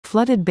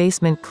Flooded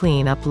basement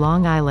cleanup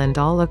Long Island.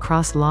 All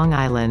across Long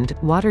Island,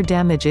 water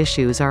damage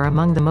issues are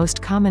among the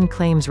most common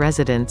claims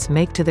residents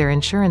make to their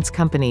insurance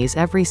companies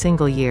every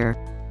single year.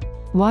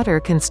 Water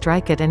can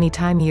strike at any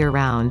time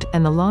year-round,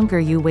 and the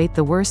longer you wait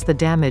the worse the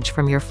damage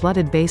from your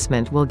flooded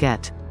basement will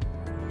get.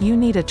 You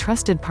need a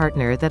trusted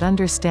partner that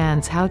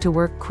understands how to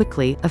work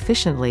quickly,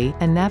 efficiently,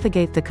 and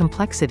navigate the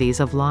complexities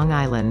of Long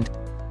Island.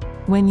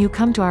 When you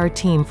come to our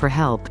team for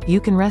help, you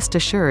can rest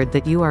assured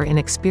that you are in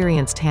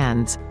experienced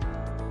hands.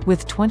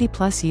 With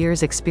 20-plus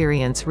years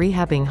experience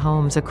rehabbing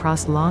homes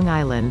across Long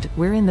Island,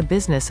 we're in the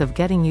business of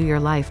getting you your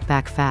life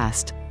back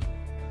fast.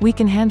 We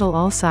can handle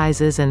all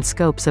sizes and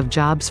scopes of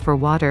jobs for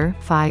water,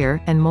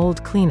 fire, and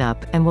mold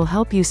cleanup, and will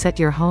help you set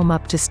your home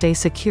up to stay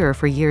secure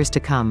for years to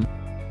come.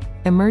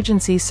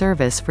 Emergency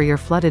service for your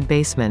flooded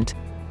basement.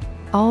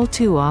 All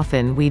too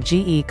often we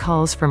get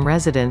calls from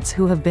residents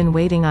who have been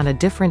waiting on a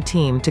different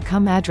team to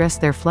come address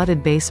their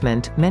flooded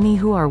basement, many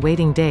who are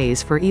waiting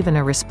days for even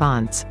a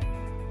response.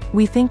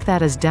 We think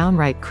that is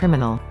downright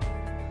criminal.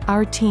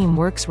 Our team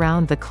works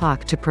round the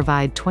clock to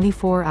provide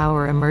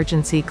 24-hour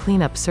emergency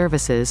cleanup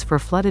services for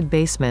flooded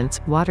basements,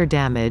 water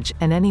damage,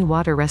 and any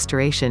water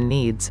restoration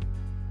needs.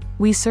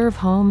 We serve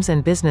homes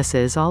and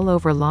businesses all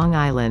over Long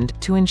Island,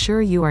 to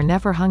ensure you are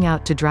never hung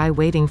out to dry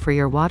waiting for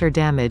your water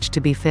damage to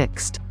be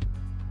fixed.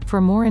 For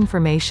more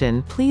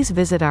information, please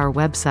visit our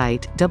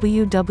website,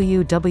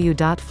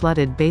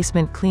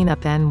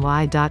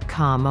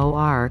 www.floodedbasementcleanupny.com,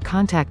 or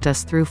contact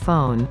us through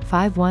phone,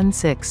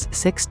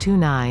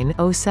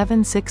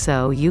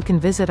 516-629-0760. You can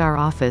visit our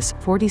office,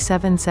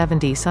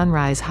 4770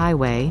 Sunrise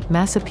Highway,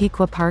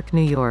 Massapequa Park,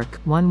 New York,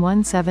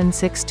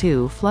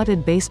 11762.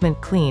 Flooded Basement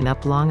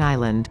Cleanup, Long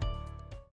Island.